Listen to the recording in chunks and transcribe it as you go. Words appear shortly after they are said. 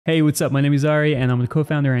Hey, what's up? My name is Ari and I'm the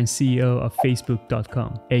co-founder and CEO of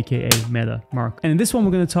Facebook.com, aka Meta Mark. And in this one, we're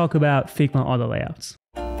going to talk about Figma auto layouts.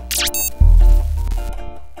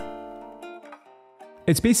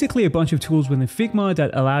 It's basically a bunch of tools within Figma that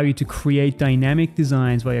allow you to create dynamic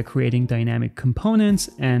designs via creating dynamic components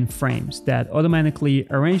and frames that automatically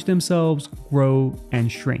arrange themselves, grow,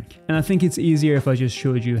 and shrink. And I think it's easier if I just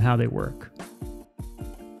showed you how they work.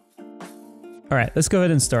 All right, let's go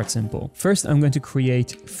ahead and start simple. First, I'm going to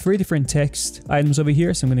create 3 different text items over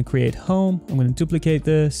here. So I'm going to create home, I'm going to duplicate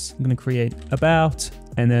this, I'm going to create about,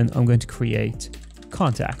 and then I'm going to create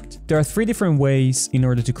contact. There are 3 different ways in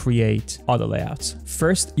order to create auto layouts.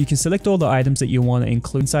 First, you can select all the items that you want to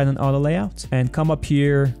include inside an auto layout and come up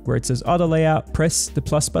here where it says auto layout, press the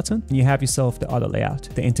plus button, and you have yourself the auto layout.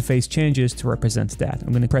 The interface changes to represent that.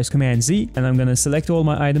 I'm going to press Command Z and I'm going to select all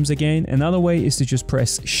my items again. Another way is to just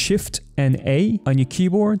press Shift and A on your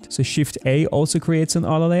keyboard. So Shift A also creates an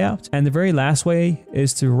auto layout. And the very last way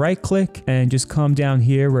is to right click and just come down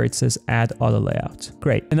here where it says add auto layout.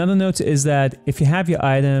 Great. Another note is that if you have your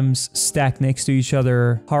items stacked next to each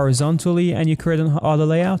other horizontally and you create an auto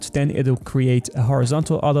layout, then it'll create a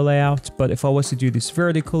horizontal auto layout. But if I was to do this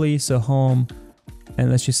vertically, so home, and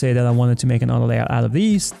let's just say that I wanted to make an auto layout out of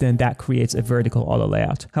these, then that creates a vertical auto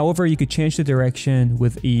layout. However, you could change the direction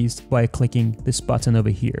with ease by clicking this button over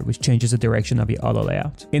here, which changes the direction of your auto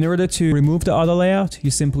layout. In order to remove the auto layout, you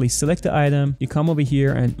simply select the item, you come over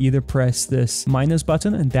here and either press this minus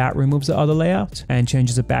button and that removes the auto layout and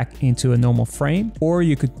changes it back into a normal frame, or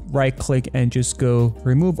you could right click and just go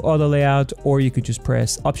remove auto layout, or you could just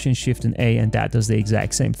press Option Shift and A and that does the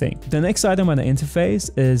exact same thing. The next item on the interface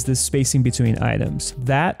is the spacing between items.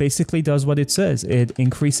 That basically does what it says. It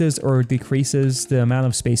increases or decreases the amount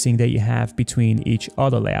of spacing that you have between each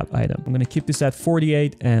auto layout item. I'm going to keep this at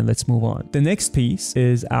 48 and let's move on. The next piece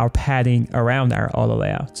is our padding around our auto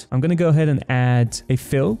layout. I'm going to go ahead and add a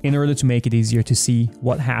fill in order to make it easier to see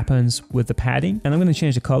what happens with the padding. And I'm going to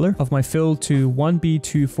change the color of my fill to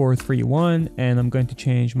 1B2431 and I'm going to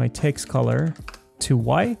change my text color to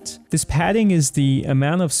white. This padding is the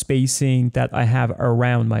amount of spacing that I have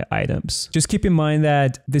around my items. Just keep in mind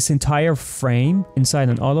that this entire frame inside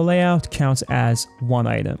an auto layout counts as one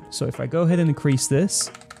item. So if I go ahead and increase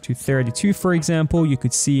this to 32, for example, you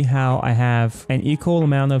could see how I have an equal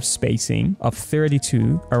amount of spacing of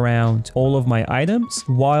 32 around all of my items,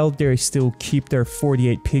 while they still keep their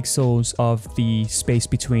 48 pixels of the space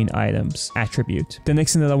between items attribute. The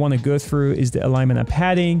next thing that I want to go through is the alignment and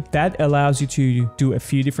padding. That allows you to do a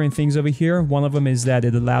few different things over here. One of them is that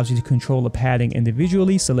it allows you to control the padding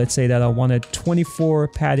individually. So let's say that I wanted 24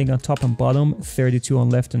 padding on top and bottom, 32 on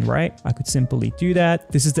left and right. I could simply do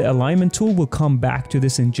that. This is the alignment tool. We'll come back to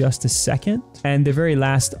this in just a second. And the very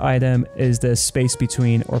last item is the space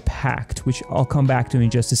between or packed, which I'll come back to in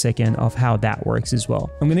just a second of how that works as well.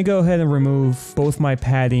 I'm going to go ahead and remove both my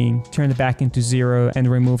padding, turn it back into 0 and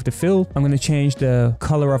remove the fill. I'm going to change the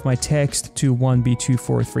color of my text to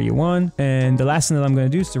 1B2431. And the last thing that I'm going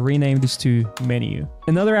to do is to rename this to menu.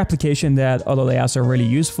 Another application that auto layouts are really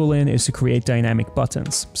useful in is to create dynamic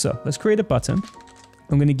buttons. So let's create a button.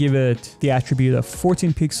 I'm going to give it the attribute of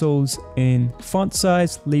 14 pixels in font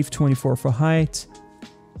size, leave 24 for height.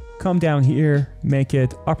 Come down here, make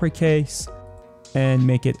it uppercase, and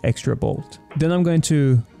make it extra bold. Then I'm going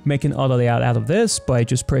to make an auto layout out of this by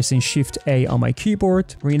just pressing Shift A on my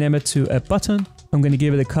keyboard, rename it to a button. I'm going to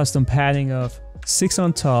give it a custom padding of 6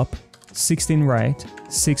 on top, 16 right,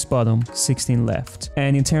 6 bottom, 16 left.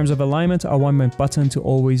 And in terms of alignment, I want my button to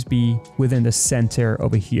always be within the center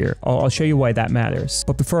over here. I'll show you why that matters.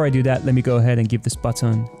 But before I do that, let me go ahead and give this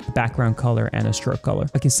button a background color and a stroke color.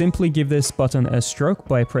 I can simply give this button a stroke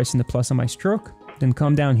by pressing the plus on my stroke. Then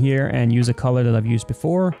come down here and use a color that I've used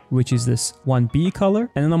before, which is this 1B color.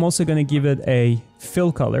 And then I'm also going to give it a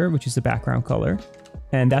fill color, which is the background color.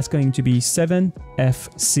 And that's going to be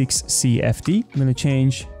 7F6CFD. I'm going to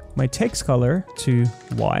change my text color to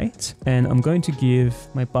white, and I'm going to give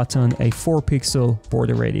my button a 4 pixel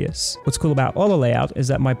border radius. What's cool about auto layout is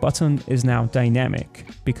that my button is now dynamic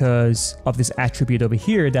because of this attribute over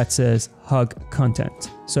here that says hug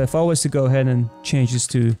content. So if I was to go ahead and change this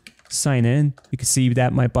to sign in, you can see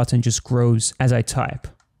that my button just grows as I type.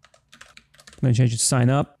 I'm going to change it to sign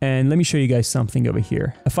up, and let me show you guys something over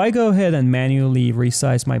here. If I go ahead and manually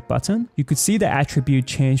resize my button, you could see the attribute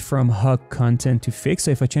change from hug content to fixed.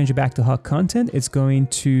 So if I change it back to hug content, it's going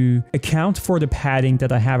to account for the padding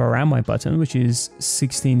that I have around my button, which is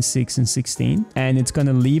 16, 6, and 16. And it's going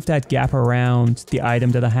to leave that gap around the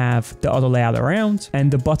item that I have the auto layout around,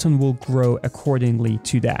 and the button will grow accordingly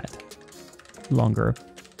to that. Longer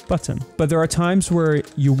button. But there are times where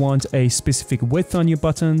you want a specific width on your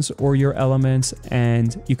buttons or your elements,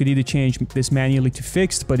 and you could either change this manually to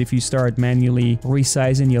fixed, but if you start manually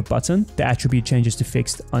resizing your button, the attribute changes to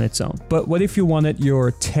fixed on its own. But what if you wanted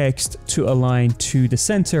your text to align to the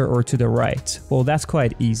center or to the right? Well, that's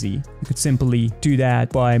quite easy. You could simply do that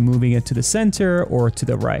by moving it to the center or to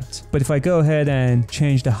the right. But if I go ahead and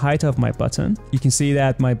change the height of my button, you can see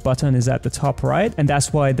that my button is at the top right, and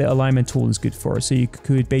that's why the alignment tool is good for. So you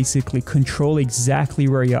could basically control exactly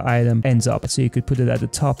where your item ends up. So you could put it at the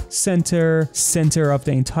top center, center of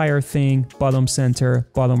the entire thing, bottom center,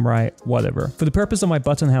 bottom right, whatever. For the purpose of my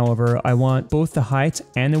button, however, I want both the height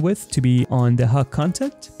and the width to be on the HUD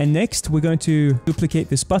content. And next, we're going to duplicate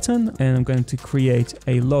this button, and I'm going to create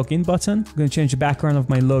a login button. I'm going to change the background of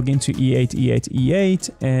my login to E8, E8, E8,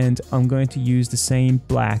 and I'm going to use the same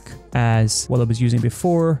black as what I was using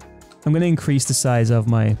before. I'm going to increase the size of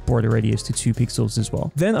my border radius to 2 pixels as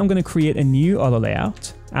well. Then I'm going to create a new auto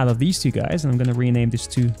layout out of these two guys, and I'm going to rename this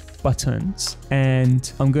to buttons.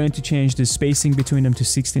 And I'm going to change the spacing between them to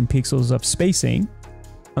 16 pixels of spacing.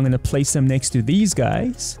 I'm going to place them next to these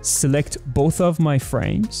guys, select both of my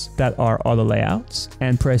frames that are auto layouts,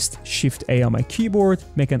 and press Shift A on my keyboard,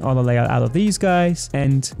 make an auto layout out of these guys,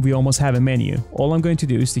 and we almost have a menu. All I'm going to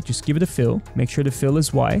do is to just give it a fill, make sure the fill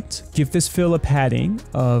is white, give this fill a padding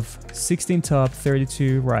of 16 top,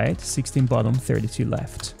 32 right, 16 bottom, 32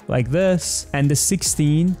 left, like this. And the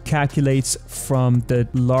 16 calculates from the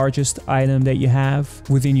largest item that you have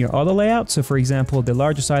within your auto layout. So for example, the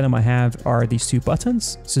largest item I have are these two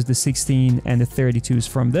buttons. So the 16 and the 32 is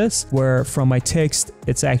from this, where from my text,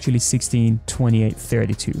 it's actually 16, 28,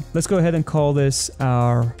 32. Let's go ahead and call this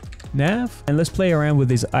our nav, and let's play around with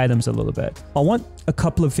these items a little bit. I want a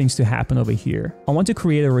couple of things to happen over here. I want to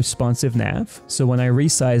create a responsive nav. So when I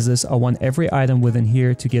resize this, I want every item within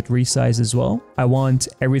here to get resized as well. I want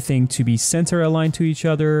everything to be center aligned to each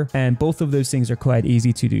other, and both of those things are quite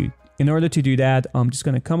easy to do. In order to do that, I'm just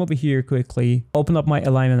going to come over here quickly, open up my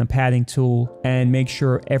alignment and padding tool, and make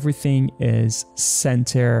sure everything is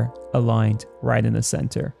center aligned right in the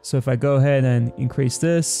center. So if I go ahead and increase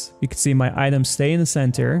this, you can see my items stay in the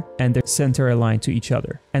center and they're center aligned to each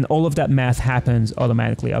other. And all of that math happens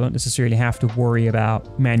automatically. I don't necessarily have to worry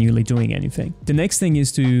about manually doing anything. The next thing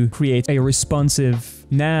is to create a responsive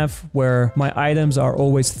nav where my items are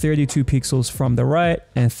always 32 pixels from the right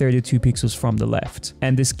and 32 pixels from the left.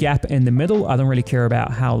 And this gap in the middle, I don't really care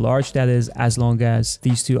about how large that is as long as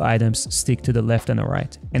these two items stick to the left and the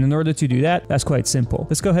right. And in order to do that, that's quite simple.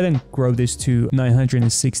 Let's go ahead and grow this to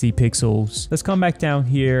 960 pixels. Let's come back down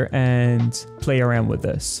here and play around with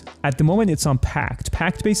this. At the moment, it's on packed.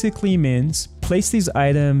 Packed basically means place these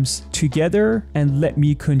items together and let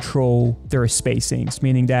me control their spacings,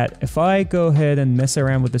 meaning that if I go ahead and mess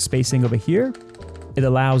around with the spacing over here, it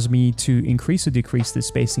allows me to increase or decrease the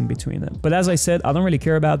spacing between them. But as I said, I don't really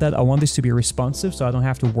care about that. I want this to be responsive, so I don't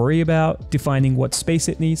have to worry about defining what space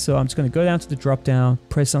it needs. So I'm just going to go down to the drop down,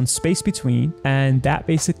 press on space between, and that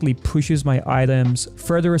basically pushes my items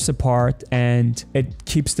further apart and it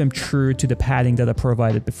keeps them true to the padding that I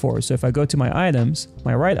provided before. So if I go to my items,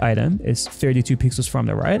 my right item is 32 pixels from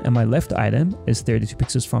the right and my left item is 32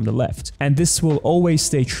 pixels from the left. And this will always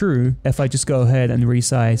stay true if I just go ahead and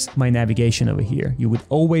resize my navigation over here. You would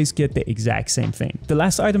always get the exact same thing. The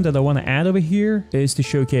last item that I want to add over here is to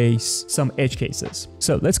showcase some edge cases.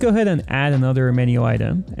 So let's go ahead and add another menu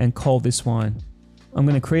item and call this one. I'm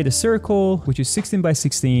going to create a circle, which is 16 by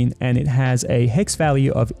 16, and it has a hex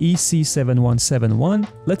value of EC7171.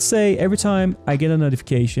 Let's say every time I get a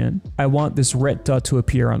notification, I want this red dot to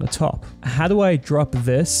appear on the top. How do I drop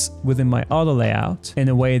this within my auto layout in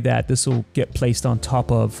a way that this will get placed on top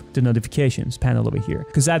of the notifications panel over here?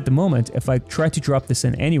 Because at the moment, if I try to drop this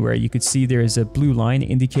in anywhere, you could see there is a blue line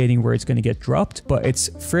indicating where it's going to get dropped, but it's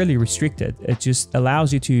fairly restricted. It just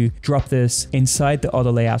allows you to drop this inside the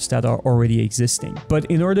auto layouts that are already existing. But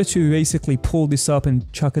in order to basically pull this up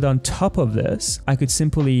and chuck it on top of this, I could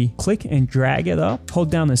simply click and drag it up,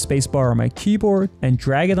 hold down the space bar on my keyboard and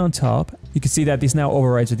drag it on top. You can see that this now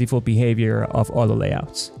overrides the default behavior of auto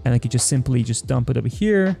layouts. And I could just simply dump it over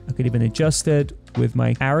here. I could even adjust it with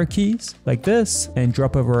my arrow keys like this and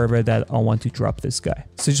drop it wherever that I want to drop this guy.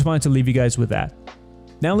 So just wanted to leave you guys with that.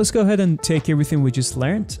 Now let's go ahead and take everything we just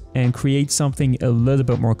learned and create something a little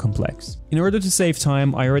bit more complex. In order to save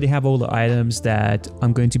time, I already have all the items that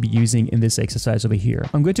I'm going to be using in this exercise over here.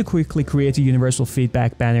 I'm going to quickly create a universal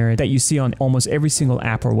feedback banner that you see on almost every single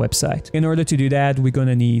app or website. In order to do that, we're going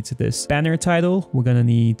to need this banner title, we're going to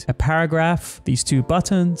need a paragraph, these two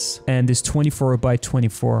buttons, and this 24 by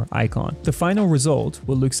 24 icon. The final result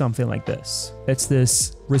will look something like this. It's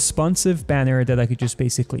this responsive banner that I could just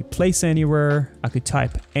basically place anywhere. I could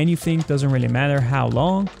type anything, doesn't really matter how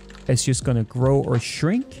long. It's just gonna grow or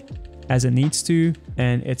shrink as it needs to,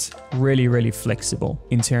 and it's really, really flexible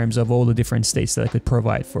in terms of all the different states that I could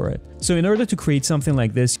provide for it. So in order to create something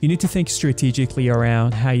like this, you need to think strategically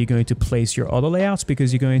around how you're going to place your auto layouts,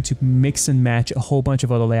 because you're going to mix and match a whole bunch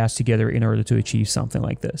of auto layouts together in order to achieve something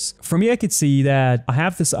like this. For me, I could see that I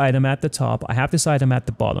have this item at the top, I have this item at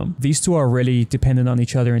the bottom. These two are really dependent on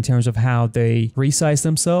each other in terms of how they resize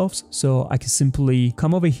themselves. So I can simply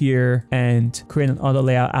come over here and create an auto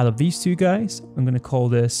layout out of these two guys. I'm going to call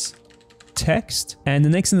this text, and the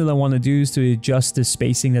next thing that I want to do is to adjust the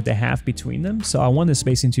spacing that they have between them. So I want the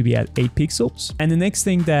spacing to be at 8 pixels. And the next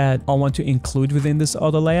thing that I want to include within this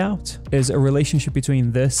auto layout is a relationship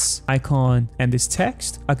between this icon and this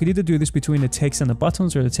text. I could either do this between the text and the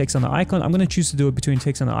buttons or the text and the icon. I'm going to choose to do it between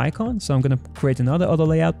text and the icon. So I'm going to create another auto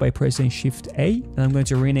layout by pressing Shift A, and I'm going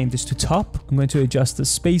to rename this to top. I'm going to adjust the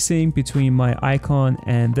spacing between my icon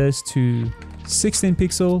and this to 16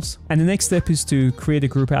 pixels. And the next step is to create a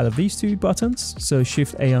group out of these two buttons. So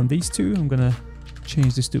Shift A on these two. I'm going to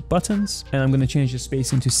change this to buttons, and I'm going to change the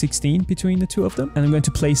spacing to 16 between the two of them. And I'm going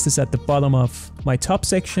to place this at the bottom of my top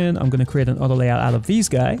section. I'm going to create an auto layout out of these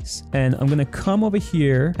guys, and I'm going to come over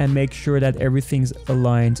here and make sure that everything's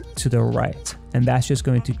aligned to the right. And that's just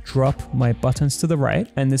going to drop my buttons to the right.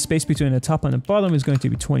 And the space between the top and the bottom is going to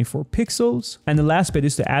be 24 pixels. And the last bit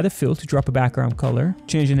is to add a fill to drop a background color,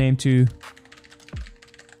 change the name to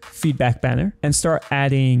feedback banner, and start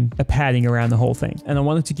adding a padding around the whole thing. And I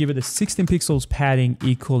wanted to give it a 16 pixels padding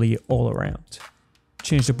equally all around.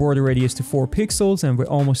 Change the border radius to 4 pixels, and we're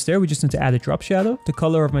almost there. We just need to add a drop shadow. The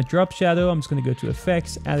color of my drop shadow, I'm just going to go to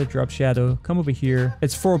effects, add a drop shadow, come over here.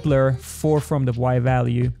 It's 4 blur, 4 from the Y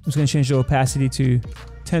value. I'm just going to change the opacity to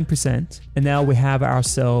 10%, and now we have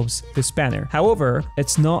ourselves this banner. However,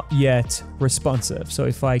 it's not yet responsive. So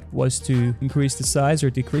if I was to increase the size or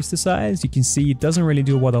decrease the size, you can see it doesn't really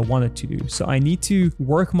do what I want it to do. So I need to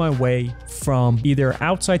work my way from either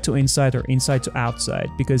outside to inside or inside to outside,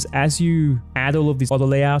 because as you add all of these auto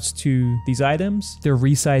layouts to these items, their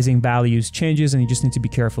resizing values changes, and you just need to be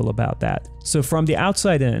careful about that. So from the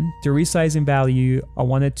outside in, the resizing value, I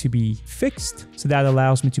want it to be fixed. So that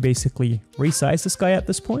allows me to basically resize this guy at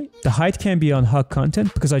this point. The height can be on hug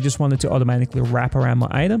content because I just wanted to automatically wrap around my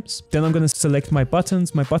items. Then I'm going to select my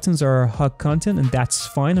buttons. My buttons are hug content, and that's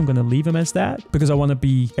fine. I'm going to leave them as that because I want to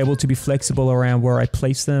be able to be flexible around where I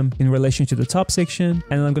place them in relation to the top section.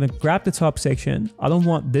 And then I'm going to grab the top section. I don't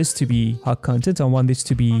want this to be hug content. I want this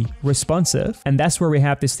to be responsive. And that's where we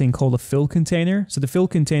have this thing called a fill container. So the fill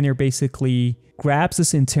container basically grabs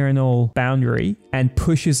this internal boundary and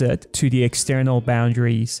pushes it to the external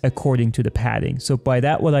boundaries according to the padding. So by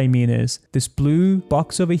that, what I mean is this blue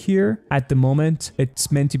box over here, at the moment,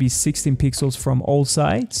 it's meant to be 16 pixels from all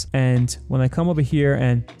sides. And when I come over here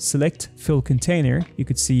and select fill container, you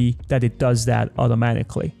could see that it does that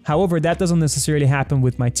automatically. However, that doesn't necessarily happen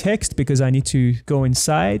with my text because I need to go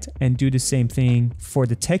inside and do the same thing for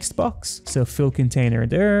the text box. So fill container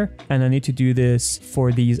there, and I need to do this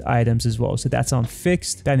for these items as well. So that's on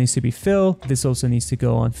fixed, that needs to be fill. This also needs to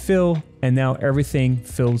go on fill, and now everything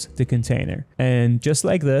fills the container. And just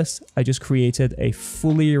like this, I just created a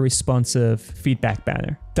fully responsive feedback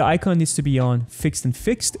banner. The icon needs to be on fixed and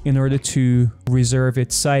fixed in order to reserve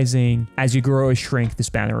its sizing as you grow or shrink this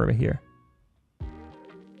banner over here.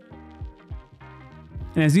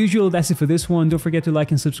 And as usual, that's it for this one. Don't forget to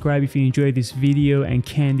like and subscribe if you enjoyed this video and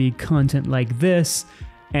candid content like this,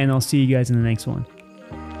 and I'll see you guys in the next one.